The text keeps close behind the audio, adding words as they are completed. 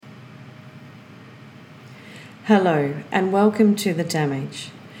Hello and welcome to The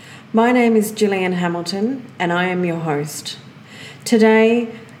Damage. My name is Gillian Hamilton and I am your host.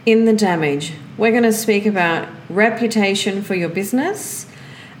 Today in The Damage, we're going to speak about reputation for your business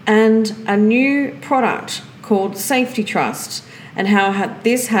and a new product called Safety Trust and how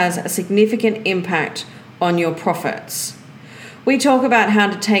this has a significant impact on your profits. We talk about how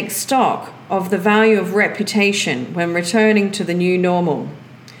to take stock of the value of reputation when returning to the new normal.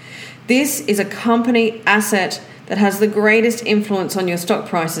 This is a company asset that has the greatest influence on your stock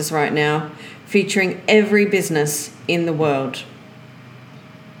prices right now, featuring every business in the world.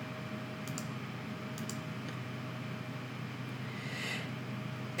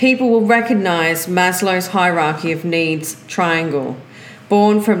 People will recognize Maslow's hierarchy of needs triangle,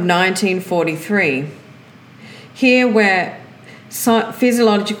 born from 1943. Here where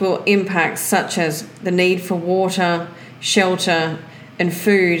physiological impacts such as the need for water, shelter, and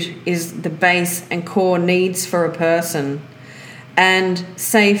food is the base and core needs for a person, and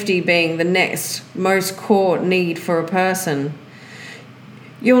safety being the next most core need for a person.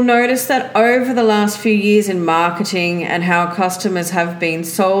 You'll notice that over the last few years in marketing and how customers have been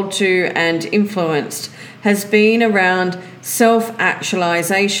sold to and influenced has been around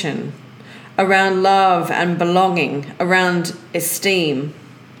self-actualization, around love and belonging, around esteem.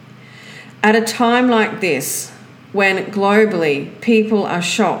 At a time like this, when globally people are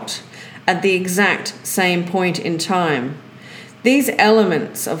shocked at the exact same point in time, these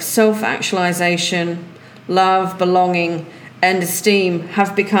elements of self-actualization, love, belonging, and esteem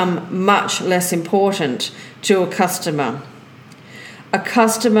have become much less important to a customer. A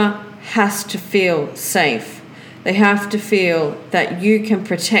customer has to feel safe. They have to feel that you can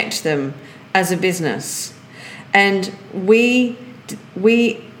protect them as a business. And we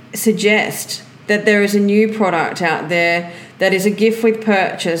suggest that there is a new product out there that is a gift with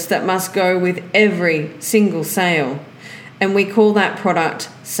purchase that must go with every single sale. And we call that product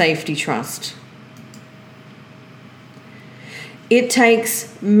Safety Trust. It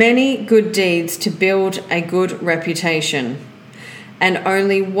takes many good deeds to build a good reputation, and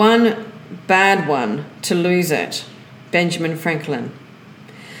only one bad one to lose it. Benjamin Franklin.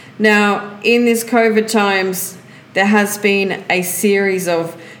 Now, in this COVID times, there has been a series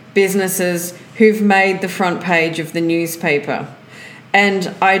of businesses who've made the front page of the newspaper.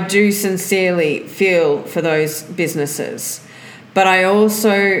 And I do sincerely feel for those businesses. But I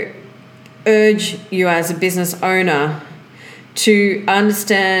also urge you as a business owner to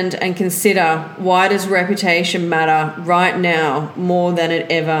understand and consider, why does reputation matter right now more than it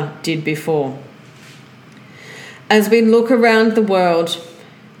ever did before? As we look around the world,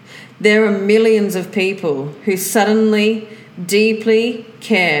 there are millions of people who suddenly deeply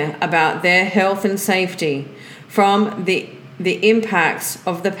care about their health and safety from the impacts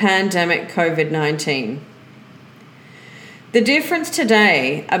of the pandemic COVID-19. The difference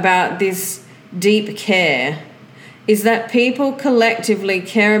today about this deep care is that people collectively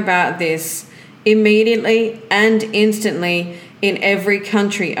care about this immediately and instantly in every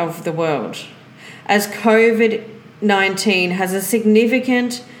country of the world, as COVID-19 has a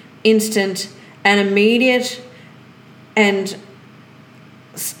significant, instant, and immediate and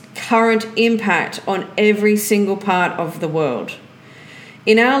current impact on every single part of the world.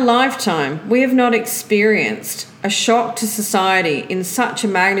 In our lifetime, we have not experienced a shock to society in such a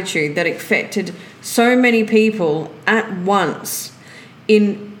magnitude that affected so many people at once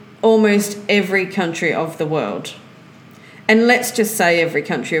in almost every country of the world. And let's just say every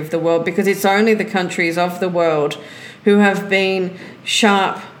country of the world, because it's only the countries of the world who have been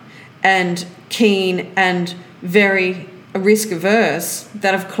sharp and keen and very risk averse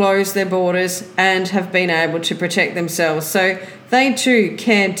that have closed their borders and have been able to protect themselves. So they too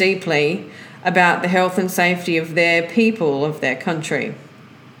care deeply about the health and safety of their people, of their country.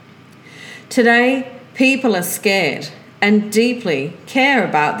 Today, people are scared and deeply care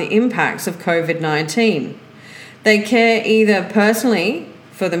about the impacts of COVID-19. They care either personally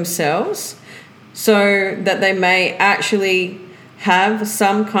for themselves, so that they may actually have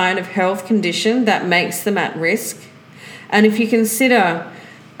some kind of health condition that makes them at risk. And if you consider,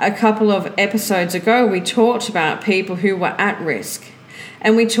 a couple of episodes ago, we talked about people who were at risk.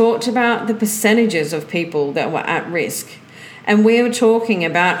 And we talked about the percentages of people that were at risk. And we were talking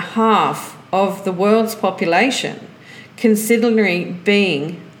about half of the world's population considerably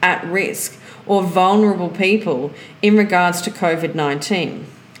being at risk or vulnerable people in regards to COVID-19.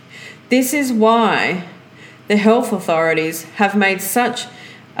 This is why the health authorities have made such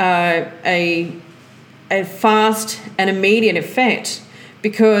a fast and immediate effect,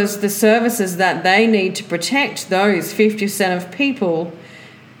 because the services that they need to protect those 50% of people,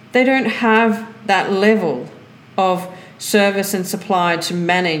 they don't have that level of service and supply to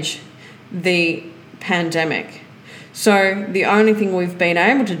manage the pandemic. So the only thing we've been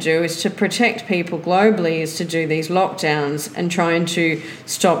able to do is to protect people globally, is to do these lockdowns and trying to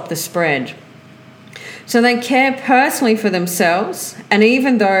stop the spread. So they care personally for themselves, and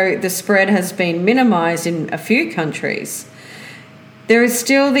even though the spread has been minimised in a few countries, there is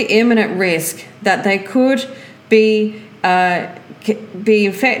still the imminent risk that they could be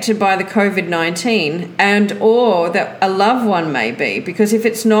infected by the COVID-19 and or that a loved one may be, because if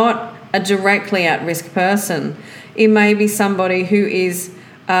it's not a directly at-risk person, it may be somebody who is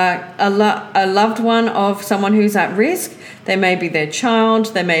a loved one of someone who's at risk. They may be their child,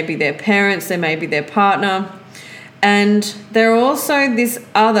 they may be their parents, they may be their partner. And there are also this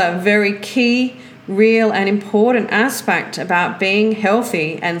other very key, real and important aspect about being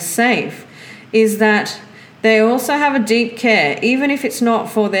healthy and safe is that they also have a deep care. Even if it's not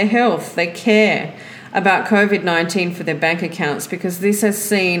for their health, they care about COVID-19 for their bank accounts, because this has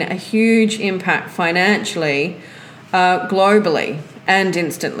seen a huge impact financially, globally and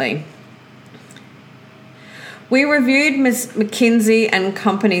instantly. We reviewed Ms. McKinsey and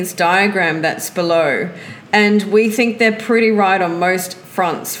Company's diagram that's below, and we think they're pretty right on most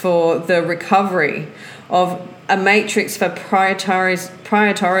fronts for the recovery of a matrix for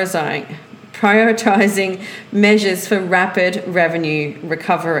prioritizing measures for rapid revenue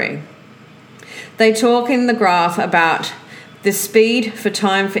recovery. They talk in the graph about the speed for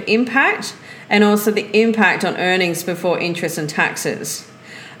time for impact and also the impact on earnings before interest and taxes.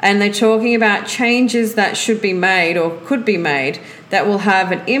 And they're talking about changes that should be made or could be made that will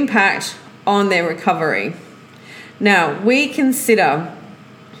have an impact on their recovery. Now, we consider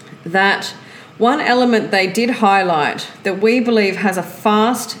that one element they did highlight that we believe has a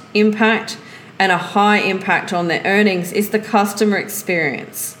fast impact and a high impact on their earnings is the customer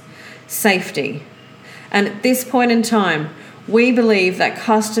experience, safety. And at this point in time, we believe that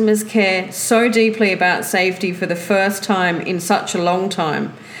customers care so deeply about safety for the first time in such a long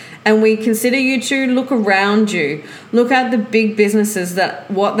time. And we consider you to look around you, look at the big businesses, that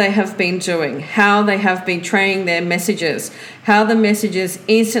what they have been doing, how they have been training their messages, how the messages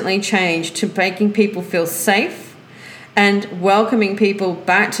instantly change to making people feel safe and welcoming people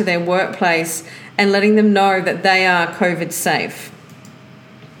back to their workplace and letting them know that they are COVID safe.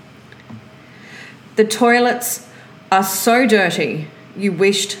 The toilets are so dirty, you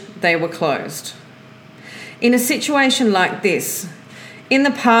wished they were closed. In a situation like this, in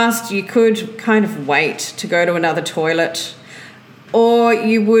the past, you could kind of wait to go to another toilet, or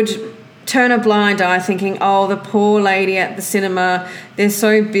you would turn a blind eye thinking, oh, the poor lady at the cinema, they're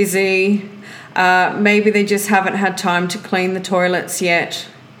so busy. Maybe they just haven't had time to clean the toilets yet.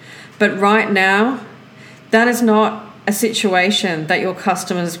 But right now, that is not a situation that your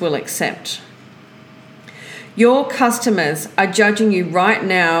customers will accept. Your customers are judging you right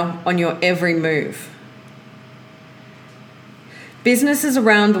now on your every move. Businesses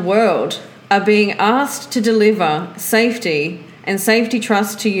around the world are being asked to deliver safety and safety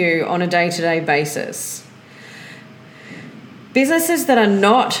trust to you on a day-to-day basis. Businesses that are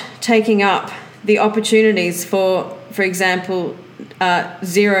not taking up the opportunities for example,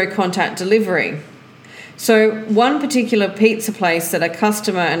 zero contact delivery. So one particular pizza place that a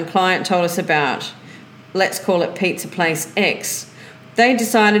customer and client told us about, let's call it Pizza Place X, they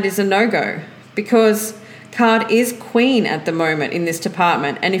decided is a no-go because card is queen at the moment in this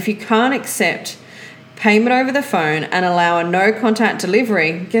department, and if you can't accept payment over the phone and allow a no contact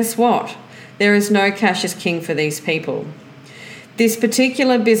delivery, guess what? There is no cash is king for these people. This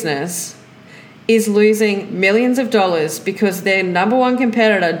particular business is losing millions of dollars because their number one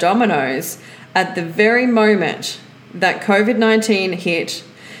competitor, Domino's, at the very moment that COVID-19 hit,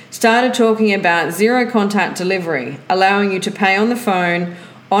 started talking about zero contact delivery, allowing you to pay on the phone,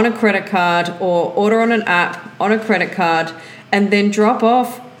 on a credit card, or order on an app on a credit card, and then drop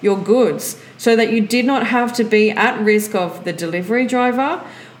off your goods so that you did not have to be at risk of the delivery driver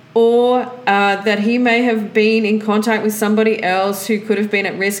or that he may have been in contact with somebody else who could have been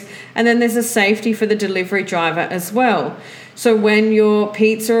at risk. And then there's a safety for the delivery driver as well. So when your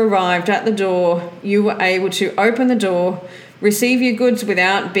pizza arrived at the door, you were able to open the door, receive your goods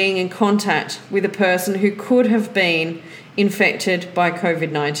without being in contact with a person who could have been infected by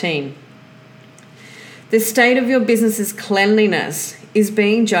COVID-19. The state of your business's cleanliness is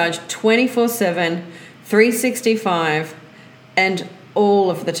being judged 24/7, 365, and all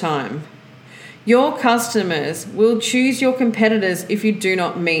of the time. Your customers will choose your competitors if you do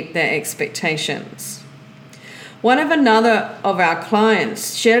not meet their expectations. Another of our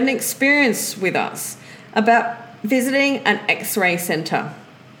clients shared an experience with us about visiting an X-ray centre.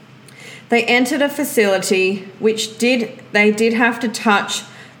 They entered a facility they did have to touch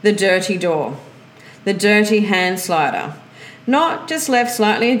the dirty door, the dirty hand slider. Not just left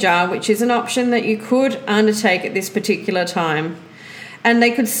slightly ajar, which is an option that you could undertake at this particular time. And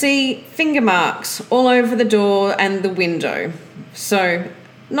they could see finger marks all over the door and the window. So,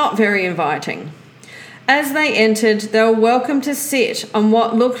 not very inviting. As they entered, they were welcome to sit on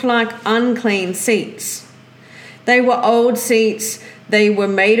what looked like unclean seats. They were old seats, they were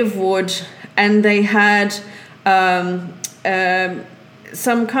made of wood, and they had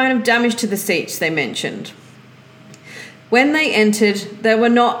some kind of damage to the seats, they mentioned. When they entered, they were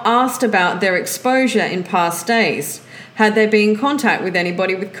not asked about their exposure in past days. Had they been in contact with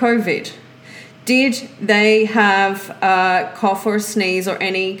anybody with COVID? Did they have a cough or a sneeze or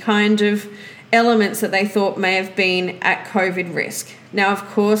any kind of elements that they thought may have been at COVID risk? Now, of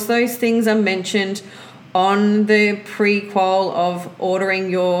course, those things are mentioned on the pre-qual of ordering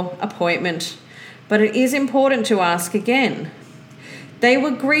your appointment, but it is important to ask again. They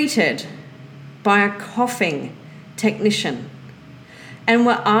were greeted by a coughing technician and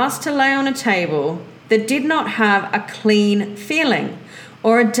were asked to lay on a table that did not have a clean feeling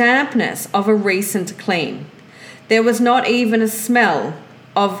or a dampness of a recent clean. There was not even a smell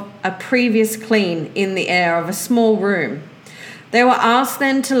of a previous clean in the air of a small room. They were asked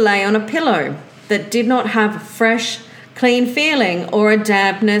then to lay on a pillow that did not have a fresh, clean feeling or a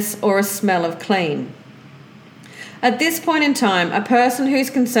dampness or a smell of clean. At this point in time, a person who's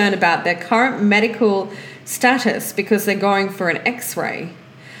concerned about their current medical status because they're going for an X-ray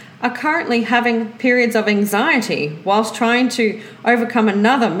are currently having periods of anxiety whilst trying to overcome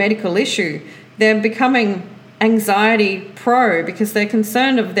another medical issue. They're becoming anxiety pro because they're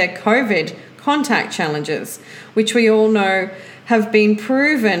concerned of their COVID contact challenges, which we all know have been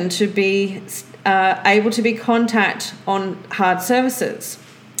proven to be able to be contact on hard surfaces.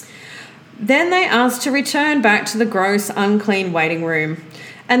 Then they asked to return back to the gross, unclean waiting room,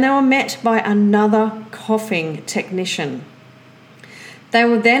 and they were met by another coughing technician. They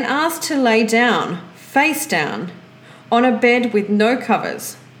were then asked to lay down, face down, on a bed with no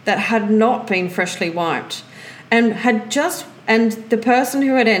covers that had not been freshly wiped, and the person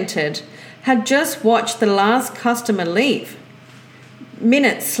who had entered had just watched the last customer leave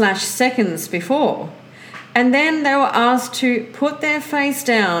minutes/seconds before, and then they were asked to put their face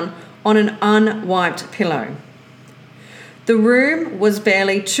down on an unwiped pillow. The room was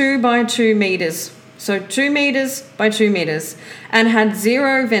barely 2 by 2 meters, so 2 meters by 2 meters, and had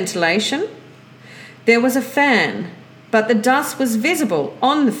zero ventilation. There was a fan, but the dust was visible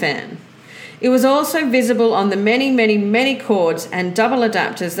on the fan. It was also visible on the many cords and double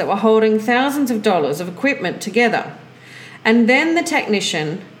adapters that were holding thousands of dollars of equipment together. And then the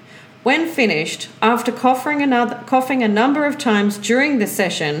technician, when finished, after coughing a number of times during the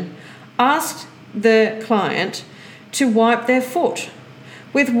session, asked the client to wipe their foot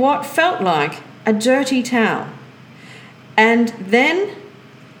with what felt like a dirty towel. And then,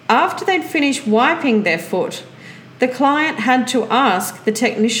 after they'd finished wiping their foot, the client had to ask the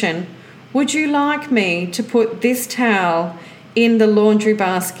technician, "Would you like me to put this towel in the laundry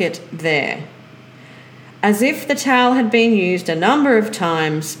basket there?" As if the towel had been used a number of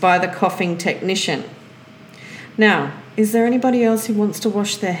times by the coughing technician. Now, is there anybody else who wants to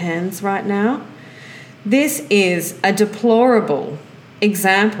wash their hands right now? This is a deplorable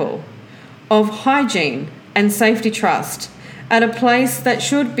example of hygiene and safety trust at a place that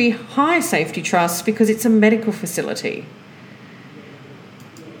should be high safety trust because it's a medical facility.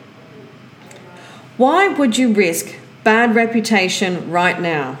 Why would you risk bad reputation right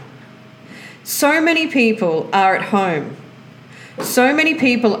now? So many people are at home. So many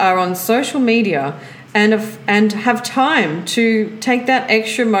people are on social media and have time to take that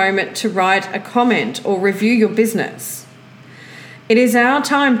extra moment to write a comment or review your business. It is our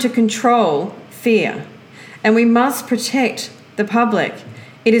time to control fear, and we must protect the public.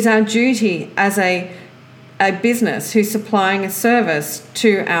 It is our duty as a business who's supplying a service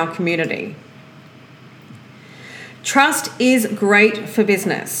to our community. Trust is great for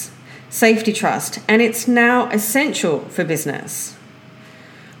business, safety trust, and it's now essential for business.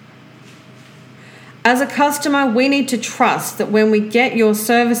 As a customer, we need to trust that when we get your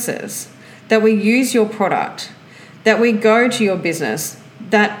services, that we use your product, that we go to your business,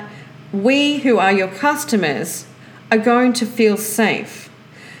 that we who are your customers are going to feel safe,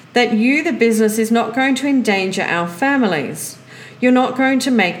 that you, the business, is not going to endanger our families. You're not going to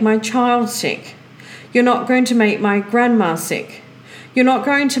make my child sick. You're not going to make my grandma sick. You're not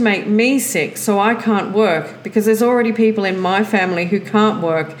going to make me sick so I can't work, because there's already people in my family who can't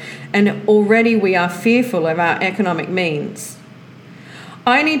work, and already we are fearful of our economic means.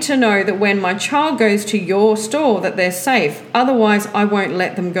 I need to know that when my child goes to your store that they're safe, otherwise I won't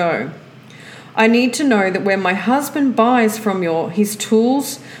let them go. I need to know that when my husband buys from his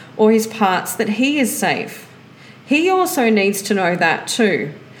tools or his parts that he is safe. He also needs to know that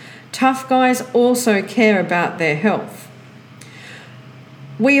too. Tough guys also care about their health.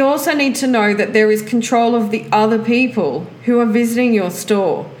 We also need to know that there is control of the other people who are visiting your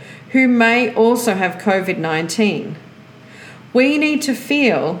store, who may also have COVID-19. We need to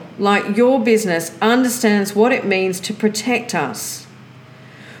feel like your business understands what it means to protect us.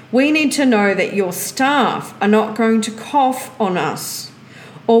 We need to know that your staff are not going to cough on us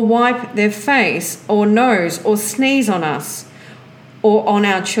or wipe their face or nose or sneeze on us or on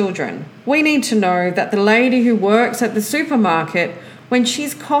our children. We need to know that the lady who works at the supermarket, when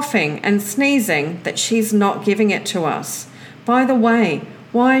she's coughing and sneezing, that she's not giving it to us. By the way,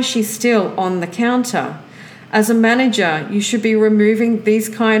 why is she still on the counter? As a manager, you should be removing these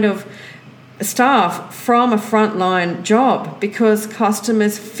kind of staff from a frontline job because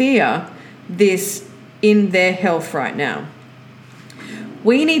customers fear this in their health right now.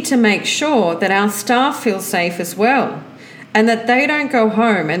 We need to make sure that our staff feel safe as well and that they don't go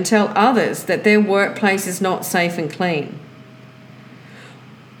home and tell others that their workplace is not safe and clean.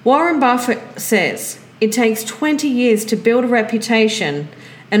 Warren Buffett says it takes 20 years to build a reputation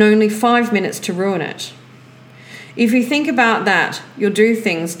and only 5 minutes to ruin it. If you think about that, you'll do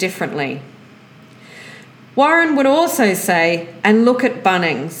things differently. Warren would also say, and look at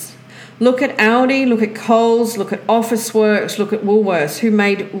Bunnings. Look at Aldi, look at Coles, look at Officeworks, look at Woolworths, who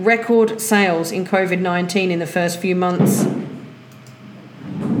made record sales in COVID-19 in the first few months.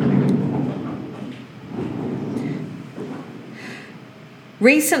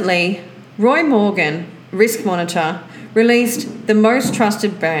 Recently, Roy Morgan, Risk Monitor, released the most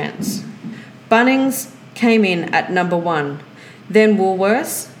trusted brands. Bunnings came in at number 1, then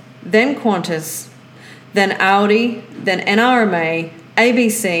Woolworths, then Qantas, then Aldi, then NRMA,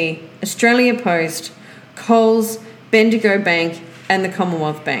 ABC, Australia Post, Coles, Bendigo Bank, and the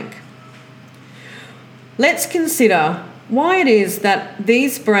Commonwealth Bank. Let's consider why it is that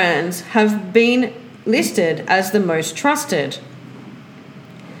these brands have been listed as the most trusted.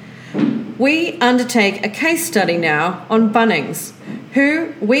 We undertake a case study now on Bunnings,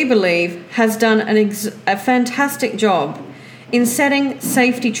 who we believe has done a fantastic job in setting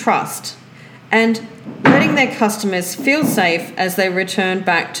safety trust and letting their customers feel safe as they return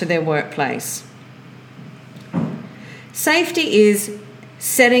back to their workplace. Safety is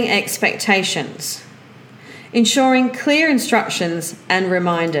setting expectations, ensuring clear instructions and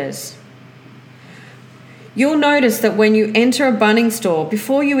reminders. You'll notice that when you enter a Bunnings store,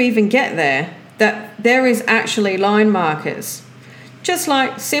 before you even get there, that there is actually line markers. Just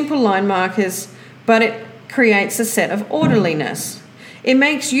like simple line markers, but it creates a set of orderliness. It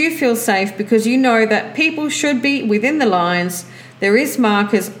makes you feel safe because you know that people should be within the lines, there is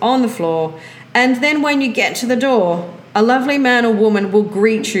markers on the floor, and then when you get to the door, a lovely man or woman will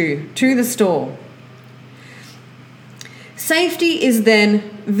greet you to the store. Safety is then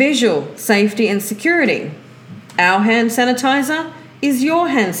visual safety and security. Our hand sanitizer is your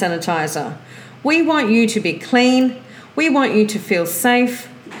hand sanitizer. We want you to be clean. We want you to feel safe.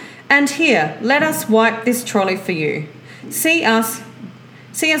 And here, let us wipe this trolley for you. See us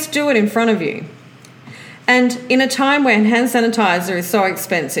do it in front of you. And in a time when hand sanitizer is so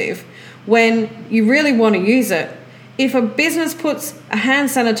expensive, when you really want to use it, if a business puts a hand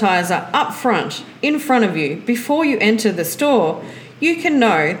sanitizer up front, in front of you, before you enter the store, you can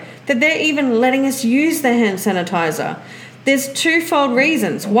know that they're even letting us use their hand sanitizer. There's twofold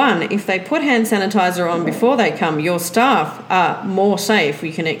reasons. One, if they put hand sanitizer on before they come, your staff are more safe,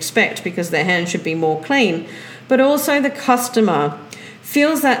 we can expect, because their hands should be more clean. But also the customer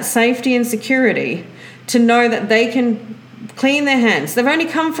feels that safety and security to know that they can clean their hands. They've only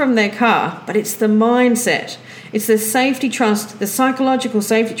come from their car, but it's the mindset. It's the safety trust, the psychological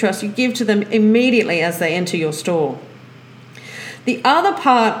safety trust you give to them immediately as they enter your store. The other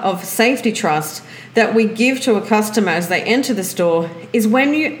part of safety trust that we give to a customer as they enter the store is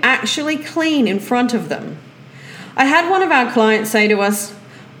when you actually clean in front of them. I had one of our clients say to us,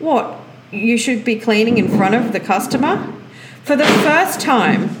 "What, you should be cleaning in front of the customer?" For the first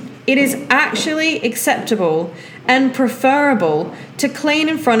time, it is actually acceptable and preferable to clean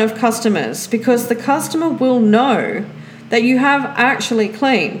in front of customers because the customer will know that you have actually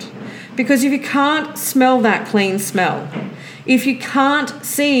cleaned. Because if you can't smell that clean smell, if you can't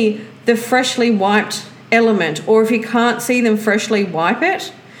see the freshly wiped element, or if you can't see them freshly wipe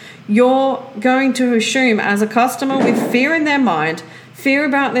it, you're going to assume as a customer with fear in their mind, fear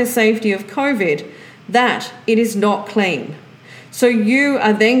about their safety of COVID, that it is not clean. So you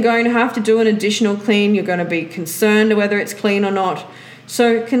are then going to have to do an additional clean. You're going to be concerned whether it's clean or not.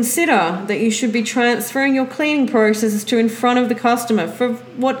 So consider that you should be transferring your cleaning processes to in front of the customer for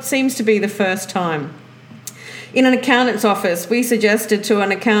what seems to be the first time. In an accountant's office, we suggested to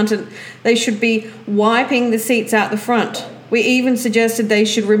an accountant they should be wiping the seats out the front. We even suggested they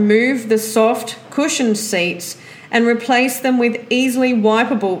should remove the soft, cushioned seats and replace them with easily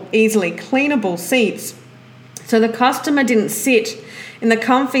wipeable, easily cleanable seats. So the customer didn't sit in the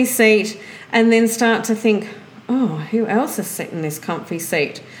comfy seat and then start to think, oh, who else is sitting in this comfy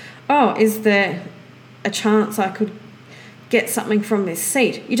seat? Oh, is there a chance I could get something from this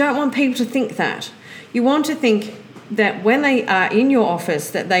seat? You don't want people to think that. You want to think that when they are in your office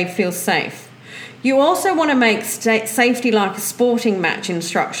that they feel safe. You also want to make safety like a sporting match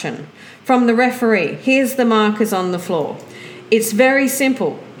instruction from the referee. Here's the markers on the floor. It's very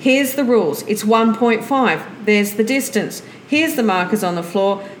simple. Here's the rules. It's 1.5. There's the distance. Here's the markers on the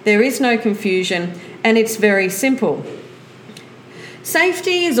floor. There is no confusion, and it's very simple.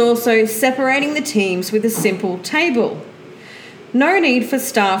 Safety is also separating the teams with a simple table. No need for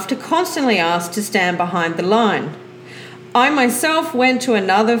staff to constantly ask to stand behind the line. I myself went to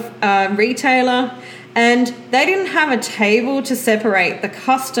another retailer and they didn't have a table to separate the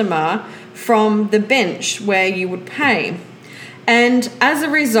customer from the bench where you would pay. And as a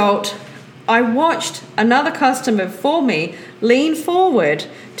result, I watched another customer for me lean forward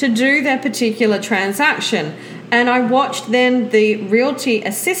to do their particular transaction. And I watched then the realty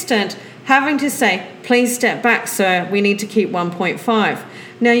assistant having to say, please step back, sir, we need to keep 1.5.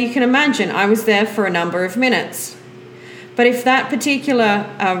 Now you can imagine I was there for a number of minutes. But if that particular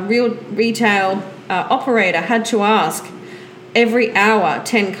retail operator had to ask every hour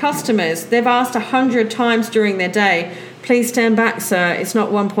 10 customers, they've asked 100 times during their day, please stand back, sir, it's not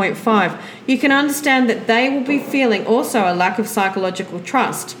 1.5. You can understand that they will be feeling also a lack of psychological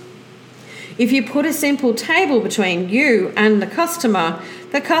trust. If you put a simple table between you and the customer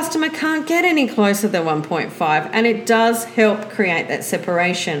can't get any closer than 1.5, and it does help create that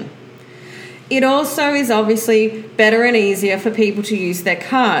separation. It also is obviously better and easier for people to use their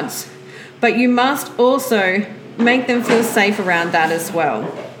cards, but you must also make them feel safe around that as well.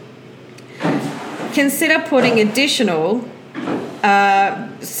 Consider putting additional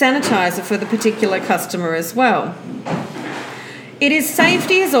sanitizer for the particular customer as well.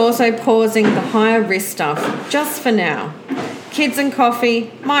 Safety is also pausing the higher risk stuff just for now. Kids and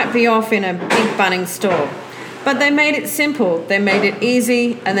coffee might be off in a big Bunnings store, but they made it simple, they made it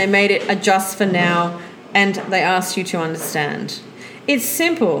easy, and they made it a just for now, and they asked you to understand. It's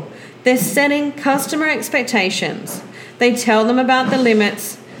simple. They're setting customer expectations. They tell them about the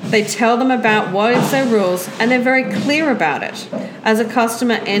limits, they tell them about what is their rules, and they're very clear about it as a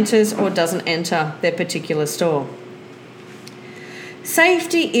customer enters or doesn't enter their particular store.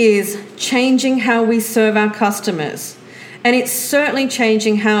 Safety is changing how we serve our customers, and it's certainly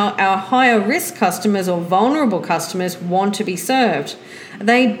changing how our higher risk customers or vulnerable customers want to be served.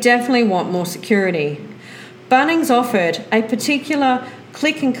 They definitely want more security. Bunnings offered a particular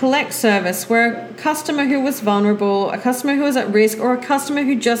click and collect service where a customer who was vulnerable, a customer who was at risk, or a customer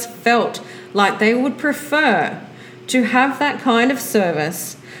who just felt like they would prefer to have that kind of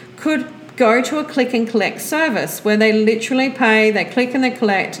service could go to a click and collect service where they literally pay, they click and they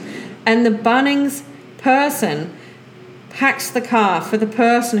collect, and the Bunnings person packs the car for the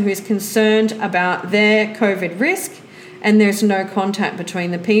person who is concerned about their COVID risk, and there's no contact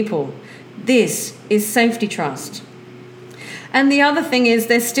between the people. This is safety trust. And the other thing is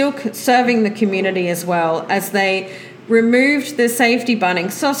they're still serving the community as well, as they removed the safety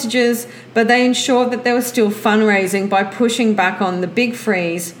Bunnings sausages, but they ensured that there was still fundraising by pushing back on the big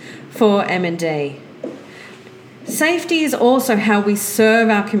freeze for M&D. Safety is also how we serve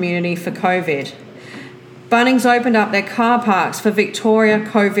our community for COVID. Bunnings opened up their car parks for Victoria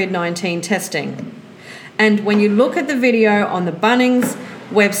COVID-19 testing. And when you look at the video on the Bunnings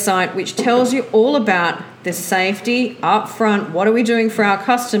website, which tells you all about the safety up front, what are we doing for our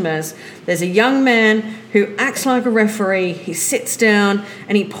customers, there's a young man who acts like a referee. He sits down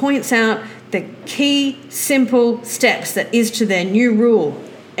and he points out the key simple steps that is to their new rule.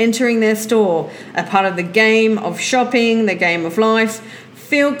 Entering their store, a part of the game of shopping, the game of life.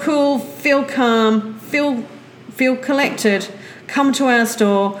 Feel cool, feel calm, feel collected. Come to our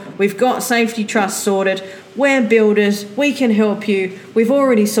store. We've got safety trust sorted. We're builders. We can help you. We've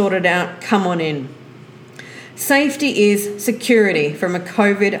already sorted out. Come on in. Safety is security from a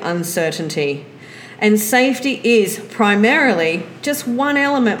COVID uncertainty. And safety is primarily just one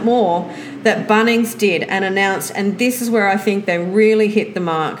element more that Bunnings did and announced, and this is where I think they really hit the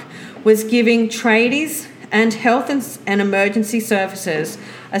mark, was giving tradies and health and emergency services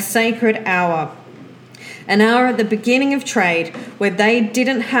a sacred hour. An hour at the beginning of trade where they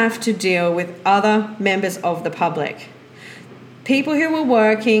didn't have to deal with other members of the public. People who were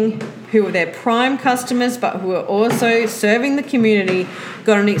working, who were their prime customers, but who were also serving the community,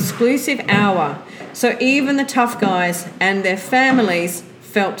 got an exclusive hour. So even the tough guys and their families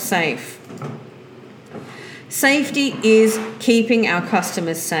felt safe. Safety is keeping our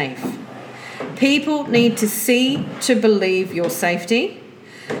customers safe. People need to see to believe your safety,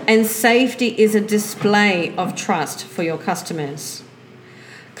 and safety is a display of trust for your customers.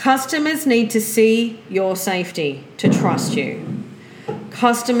 Customers need to see your safety to trust you.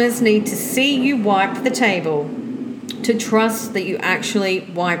 Customers need to see you wipe the table to trust that you actually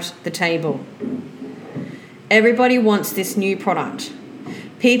wiped the table. Everybody wants this new product.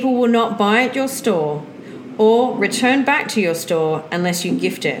 People will not buy at your store or return back to your store unless you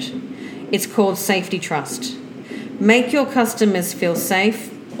gift it. It's called safety trust. Make your customers feel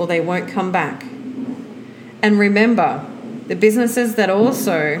safe or they won't come back. And remember, the businesses that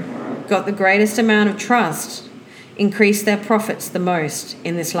also got the greatest amount of trust increased their profits the most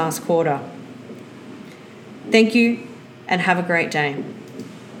in this last quarter. Thank you and have a great day.